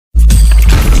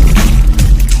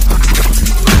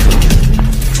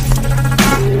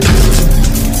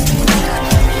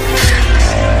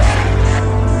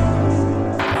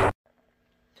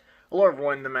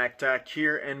everyone, the MacTac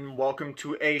here, and welcome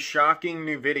to a shocking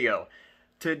new video.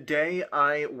 Today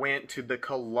I went to the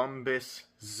Columbus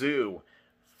Zoo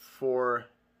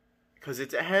because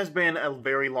it has been a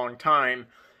very long time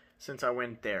since I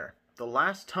went there. The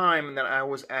last time that I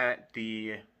was at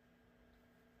the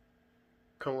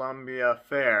Columbus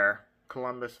Fair,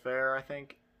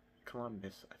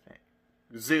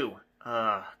 Zoo.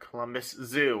 Columbus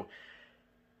Zoo.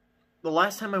 The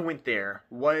last time I went there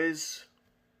was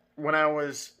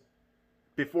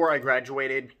before I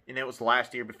graduated, and it was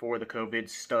last year before the COVID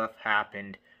stuff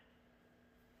happened.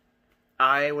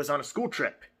 I was on a school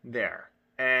trip there,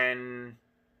 and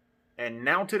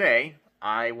now today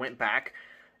I went back,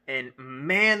 and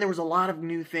man, there was a lot of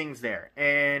new things there,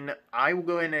 and I will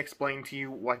go ahead and explain to you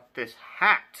what this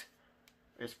hat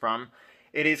is from.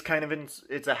 It is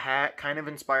it's a hat kind of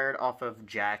inspired off of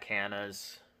Jack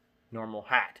Hanna's normal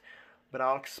hat. But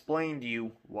I'll explain to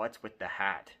you what's with the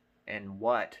hat and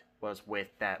what was with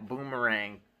that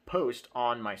boomerang post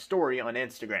on my story on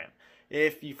Instagram.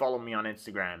 If you follow me on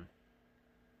Instagram,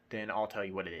 then I'll tell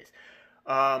you what it is.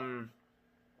 I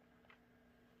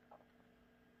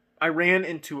ran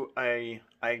into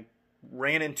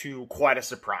quite a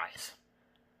surprise.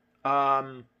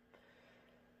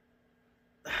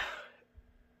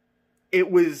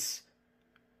 It was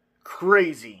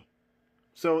crazy.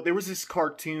 So there was this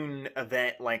cartoon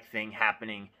event-like thing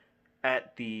happening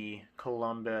at the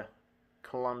Columbus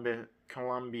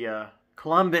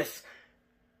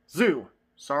Zoo.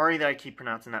 Sorry that I keep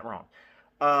pronouncing that wrong.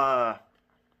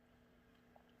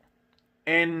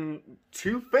 And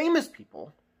two famous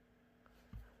people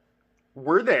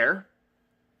were there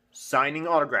signing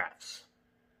autographs.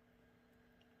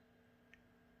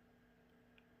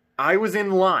 I was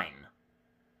in line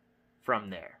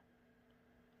from there.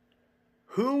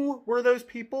 Who were those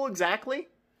people exactly?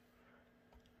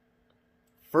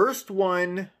 First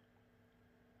one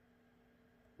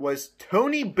was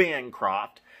Tony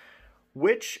Bancroft,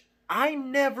 which I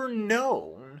never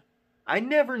knew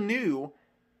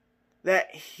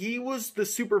that he was the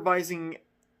supervising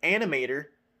animator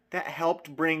that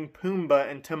helped bring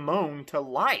Pumbaa and Timon to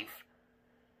life.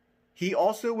 He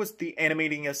also was the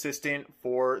animating assistant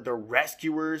for the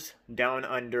Rescuers Down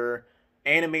Under,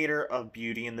 animator of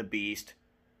Beauty and the Beast,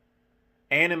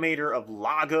 animator of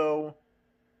Lago,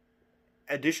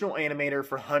 additional animator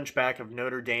for Hunchback of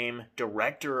Notre Dame,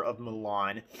 director of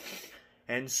Mulan,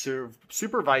 and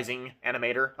supervising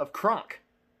animator of Kronk.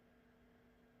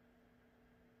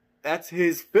 That's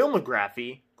his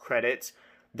filmography credits.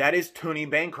 That is Tony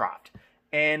Bancroft.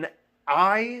 And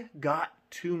I got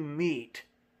to meet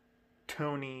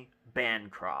Tony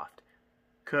Bancroft,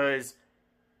 because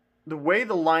the way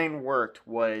the line worked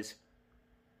was,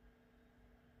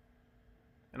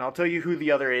 and I'll tell you who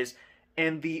the other is,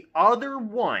 and the other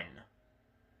one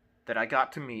that I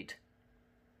got to meet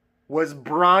was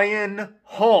Brian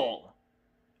Hull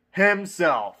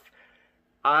himself.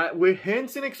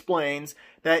 Henson explains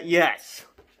that, yes,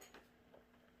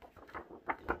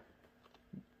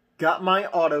 got my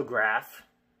autograph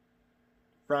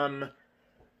from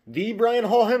the Brian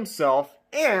Hull himself,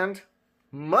 and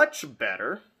much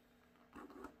better,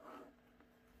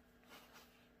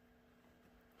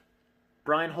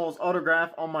 Brian Hull's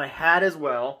autograph on my hat as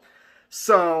well.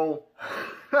 So,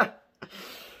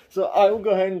 so I will go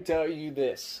ahead and tell you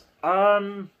this.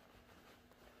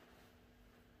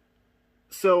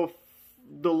 So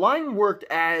the line worked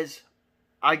as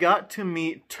I got to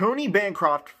meet Tony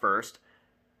Bancroft first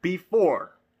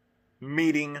before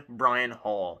meeting Brian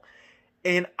Hull.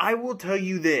 And I will tell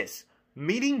you this,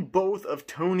 meeting both of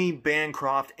Tony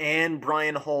Bancroft and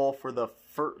Brian Hull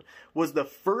was the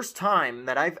first time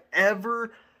that I've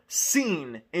ever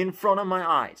seen in front of my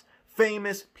eyes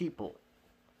famous people.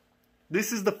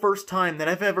 This is the first time that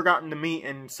I've ever gotten to meet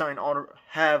and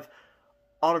have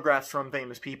autographs from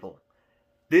famous people.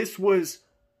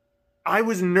 I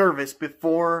was nervous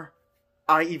before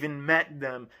I even met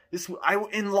them.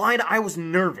 In line, I was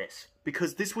nervous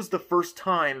because this was the first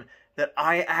time that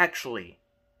I actually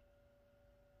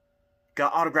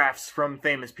got autographs from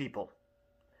famous people.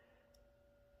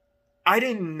 I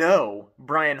didn't know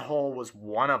Brian Hull was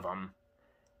one of them.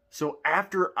 So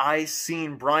after I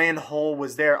seen Brian Hull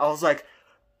was there, I was like,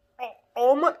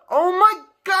 oh my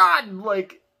God!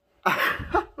 Like,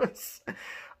 I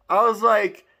was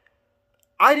like,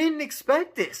 I didn't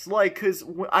expect this. Like, because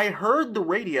I heard the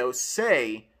radio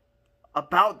say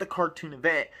about the cartoon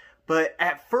event, but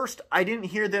at first I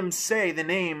didn't hear them say the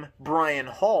name Brian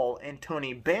Hull and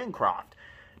Tony Bancroft.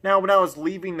 Now, when I was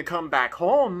leaving to come back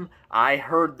home, I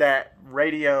heard that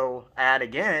radio ad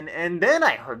again, and then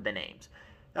I heard the names.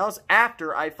 That was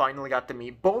after I finally got to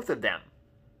meet both of them.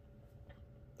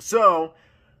 So,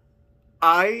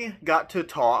 I got to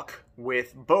talk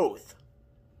with both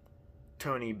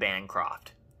Tony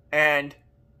Bancroft and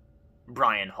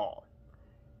Brian Hull.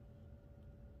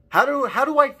 How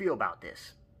do I feel about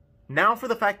this? Now for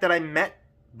the fact that I met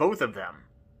both of them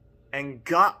and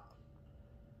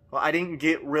I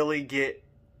didn't really get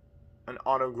an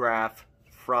autograph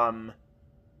from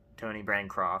Tony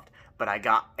Bancroft, but I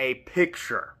got a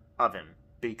picture of him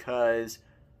because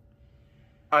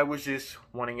I was just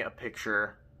wanting a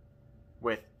picture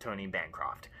with Tony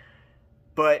Bancroft.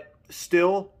 But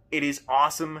still, it is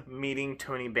awesome meeting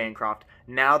Tony Bancroft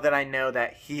now that I know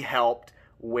that he helped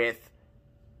with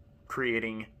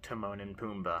creating Timon and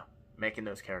Pumbaa, making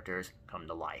those characters come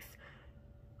to life.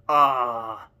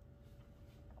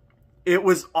 It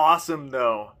was awesome,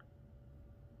 though,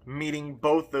 meeting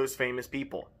both those famous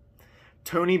people.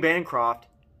 Tony Bancroft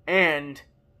and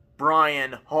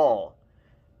Brian Hull.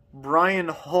 Brian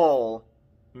Hull,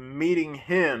 meeting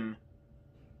him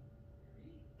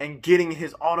and getting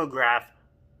his autograph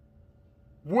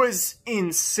was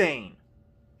insane.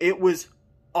 It was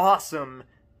awesome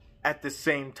at the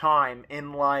same time.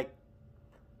 And,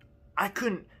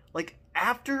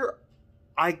 after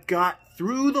I got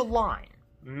through the line,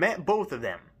 met both of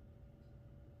them,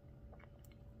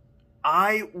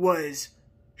 I was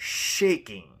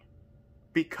shaking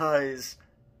because,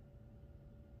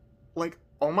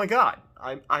 oh my god,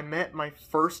 I met my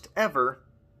first ever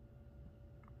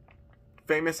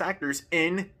famous actors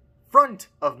in front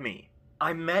of me.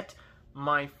 I met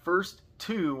my first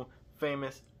two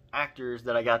famous actors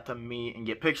that I got to meet and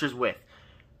get pictures with.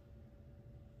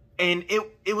 And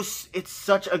it's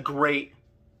such a great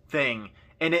thing.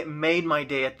 And it made my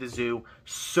day at the zoo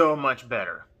so much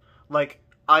better.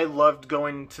 I loved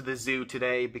going to the zoo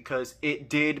today because it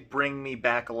did bring me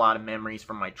back a lot of memories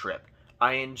from my trip.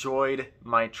 I enjoyed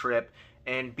my trip,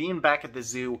 and being back at the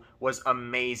zoo was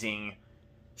amazing.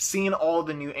 Seeing all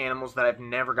the new animals that I've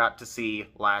never got to see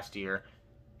last year,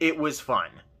 it was fun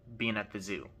being at the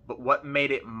zoo. But what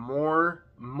made it more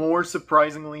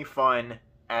surprisingly fun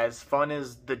as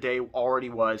the day already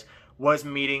was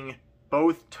meeting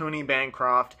both Tony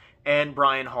Bancroft and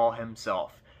Brian Hull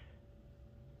himself.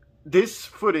 This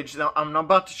footage, now I'm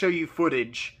about to show you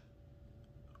footage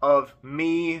of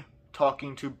me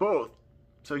talking to both.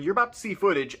 So you're about to see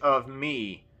footage of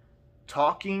me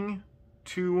talking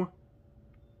to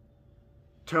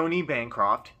Tony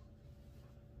Bancroft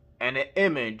and an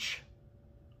image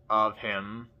of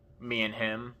him, me and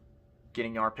him,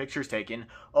 getting our pictures taken,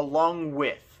 along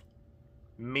with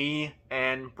me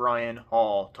and Brian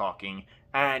Hull talking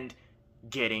and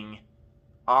getting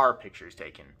our pictures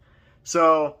taken.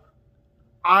 So,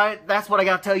 that's what I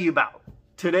got to tell you about.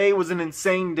 Today was an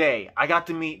insane day. I got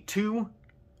to meet two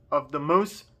of the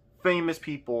most famous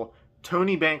people,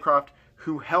 Tony Bancroft,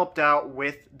 who helped out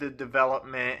with the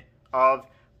development of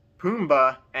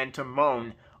Pumbaa and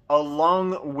Timon,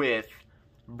 along with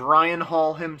Brian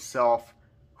Hull himself,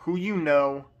 who you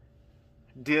know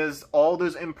does all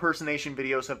those impersonation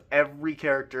videos of every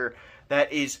character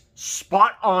that is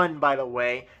spot on, by the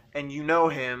way, and you know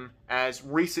him as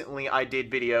recently I did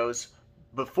videos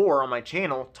before on my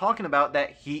channel talking about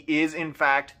that he is in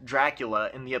fact Dracula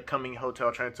in the upcoming Hotel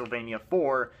Transylvania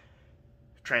 4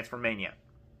 Transformania.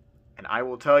 And I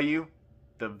will tell you,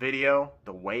 the video,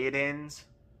 the way it ends,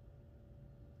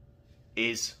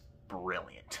 is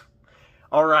brilliant.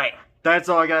 Alright, that's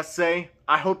all I gotta say.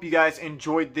 I hope you guys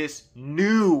enjoyed this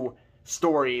new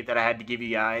story that I had to give you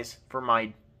guys for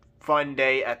my fun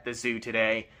day at the zoo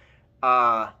today.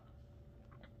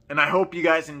 And I hope you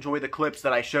guys enjoy the clips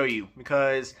that I show you,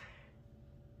 because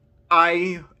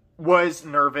I was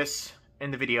nervous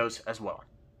in the videos as well.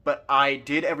 But I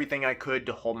did everything I could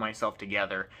to hold myself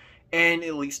together and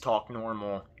at least talk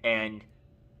normal and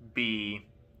be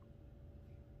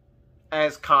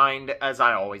as kind as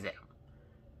I always am.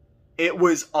 It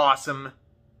was awesome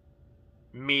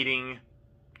meeting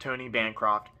Tony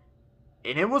Bancroft,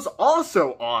 and it was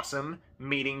also awesome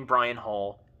meeting Brian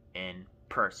Hull in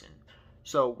person.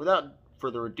 So, without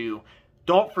further ado,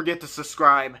 don't forget to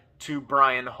subscribe to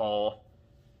Brian Hull.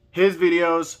 His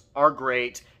videos are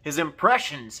great. His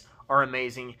impressions are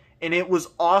amazing. And it was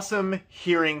awesome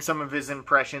hearing some of his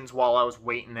impressions while I was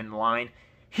waiting in line.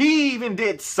 He even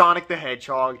did Sonic the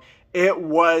Hedgehog. It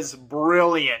was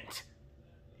brilliant.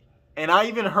 And I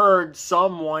even heard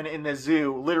someone in the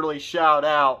zoo literally shout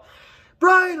out,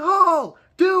 "Brian Hull,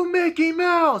 do Mickey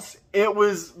Mouse!" It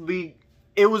was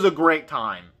a great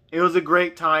time. It was a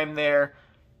great time there.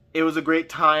 It was a great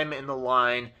time in the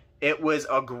line. It was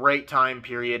a great time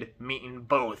period meeting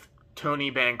both Tony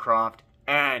Bancroft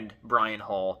and Brian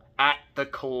Hull at the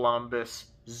Columbus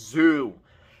Zoo.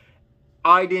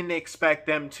 I didn't expect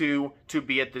them to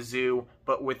be at the zoo,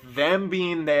 but with them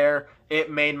being there,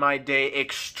 it made my day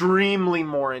extremely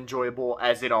more enjoyable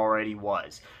as it already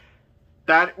was.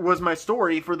 That was my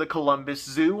story for the Columbus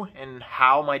Zoo and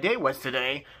how my day was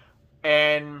today.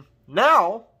 And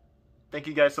now, thank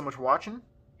you guys so much for watching.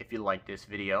 If you liked this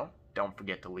video, don't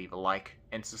forget to leave a like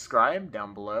and subscribe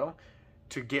down below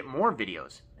to get more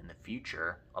videos in the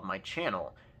future of my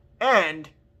channel. And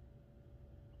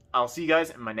I'll see you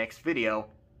guys in my next video,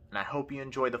 and I hope you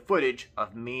enjoy the footage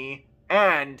of me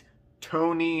and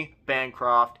Tony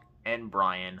Bancroft and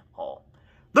Brian Hull.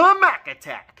 The Mac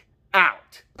Attack,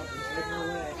 out!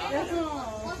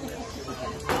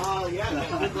 Oh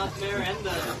yeah, good luck there and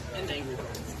Angry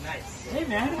Birds. Nice. Hey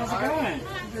man, how's it going?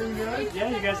 Doing good? Yeah,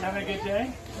 you guys having a good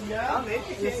day? Yeah,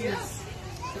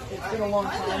 it's been a long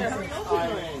time since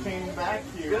I came back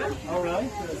here. Oh really?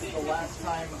 Because the last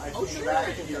time I came back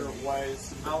here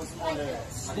was I was on a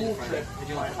school trip with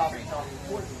my hospitality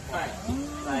course. And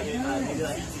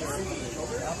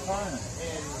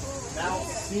now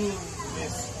seeing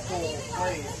this whole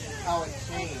place, how it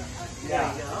changed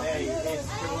today, it's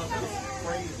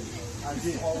crazy. I've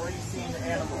just already seen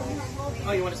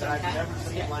animals that I've never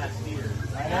seen last year.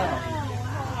 I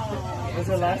know. Was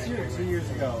it last year or 2 years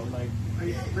ago? Like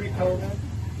pre-COVID?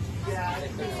 Yeah,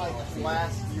 it was like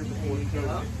last year before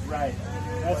COVID. Right.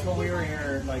 That's when we were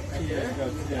here like 2 years ago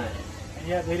too. And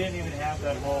yeah, they didn't even have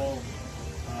that whole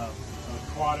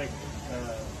aquatic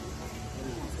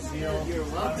seal. You're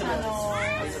welcome. Yeah,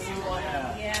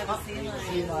 Yeah, the sea lion.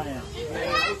 sea lion.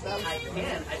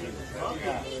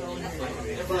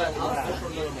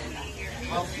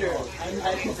 I'm sure. I'm a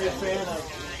fan of.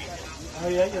 Oh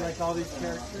yeah, you like all these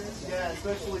characters? Yeah,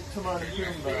 especially Timon and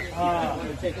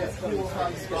Pumbaa. That's Cool how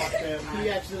you got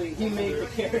them. He made the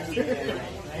character.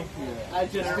 Thank you. I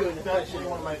just do an Definitely impression.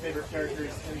 one of my favorite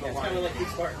characters in the Kind of line. like you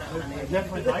Spartan.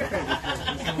 Definitely my favorite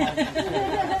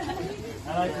character.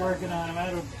 I like working on him. I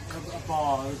had a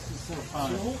ball. It was just so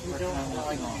fun. Working on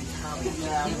this song. He was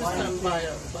done by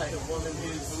a woman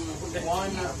Is one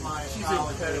of my she's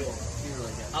college incredible.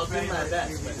 I'll do my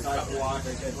best, but it's I've watched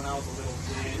when I was a little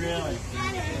kid. Really?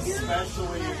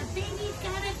 Especially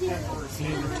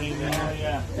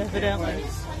Yeah. Evidently.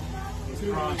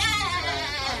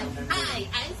 Hi,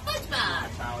 I'm SpongeBob.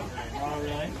 Oh,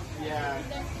 really? Yeah.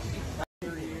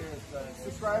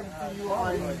 Subscribe to you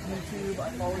on YouTube. I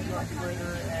follow you on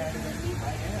Twitter and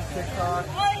TikTok.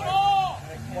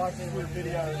 Watching your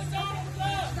videos.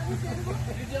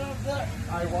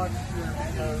 I watched your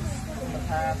videos in the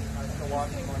past and I'm still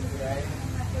watching one today.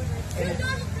 And it's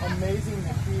amazing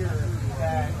to hear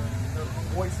that the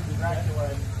voice of Dracula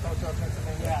in Hotel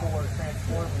Pennsylvania for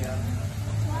Transformia.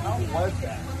 How was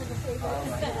that?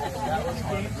 That was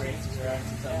one of the great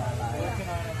experiences of my life. Working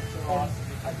on it was so awesome.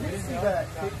 I did see that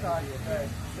TikTok that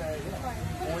said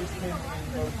voice him in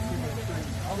both 2 and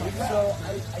 3. So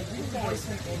I did voice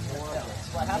him in more of it.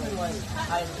 What happened was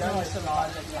I've done some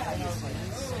projects behind the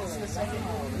scenes since the second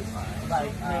movie. Like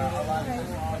a lot of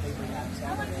times when they bring out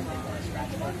sound, they bring out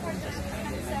scratch mark, just to kind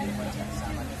of get an idea of what it's going to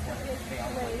sound like before they all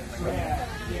play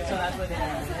it. So that's what they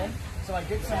bring it in. So I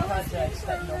did some projects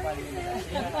that nobody knew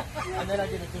that. And then I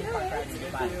did a theme park ride with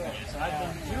the So I've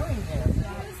been doing him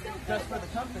just for the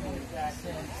company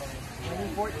since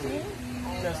 2014.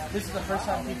 This is the first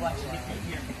time people actually get to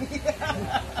hear me.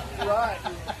 Right.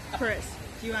 Chris,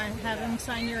 do you want to have him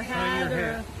sign your hat?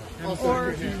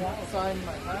 Or sign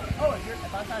my hat. Oh,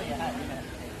 if I'm signing a hat, you can.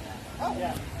 Oh,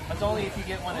 yeah. It's only if you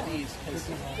get one of these, because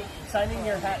signing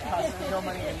your hat costs no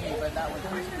money to me, but that would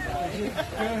hurt you. Go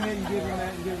ahead and give him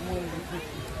that and give him one of the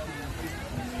pictures.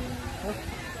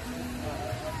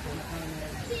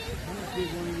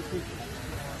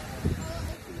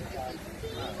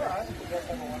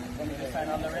 Let me just sign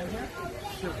on the rim here.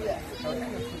 Sure. Yeah. Okay.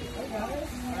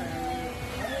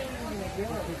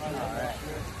 All right.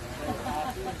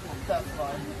 That's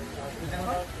fun.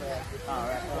 All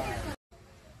right.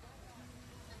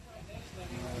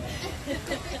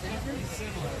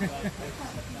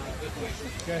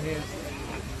 Go ahead.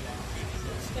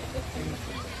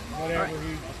 Whatever, he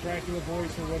Dracula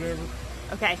voice or whatever.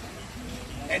 Okay.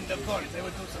 And of course, I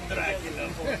would do some Dracula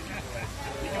voice.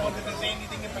 If you wanted to say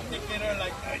anything in particular,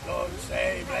 like, I don't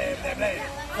say, blah, blah, blah.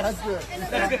 That's good.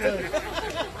 That's good.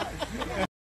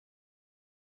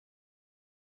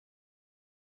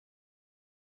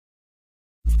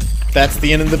 That's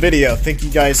the end of the video. Thank you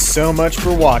guys so much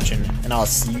for watching, and I'll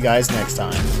see you guys next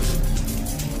time.